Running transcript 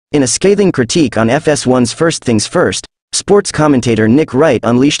In a scathing critique on FS1's First Things First, sports commentator Nick Wright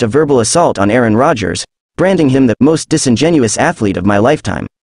unleashed a verbal assault on Aaron Rodgers, branding him the most disingenuous athlete of my lifetime.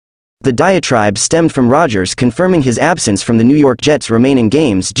 The diatribe stemmed from Rodgers confirming his absence from the New York Jets' remaining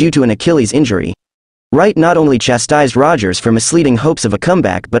games due to an Achilles injury. Wright not only chastised Rodgers for misleading hopes of a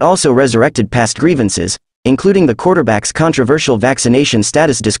comeback but also resurrected past grievances, including the quarterback's controversial vaccination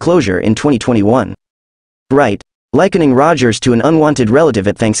status disclosure in 2021. Wright, likening Rodgers to an unwanted relative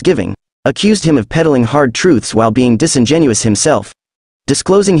at Thanksgiving, accused him of peddling hard truths while being disingenuous himself.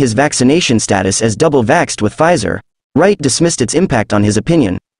 Disclosing his vaccination status as double-vaxxed with Pfizer, Wright dismissed its impact on his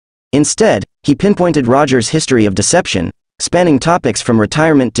opinion. Instead, he pinpointed Rodgers' history of deception, spanning topics from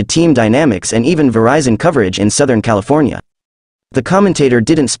retirement to team dynamics and even Verizon coverage in Southern California. The commentator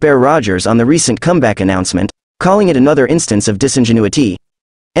didn't spare Rodgers on the recent comeback announcement, calling it another instance of disingenuity.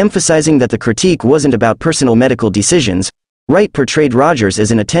 Emphasizing that the critique wasn't about personal medical decisions, Wright portrayed Rodgers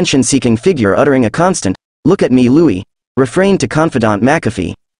as an attention-seeking figure uttering a constant, "Look at me, Louie," refrain to confidant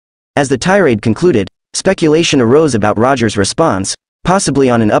McAfee. As the tirade concluded, speculation arose about Rodgers' response, possibly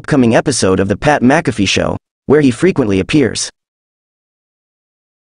on an upcoming episode of The Pat McAfee Show, where he frequently appears.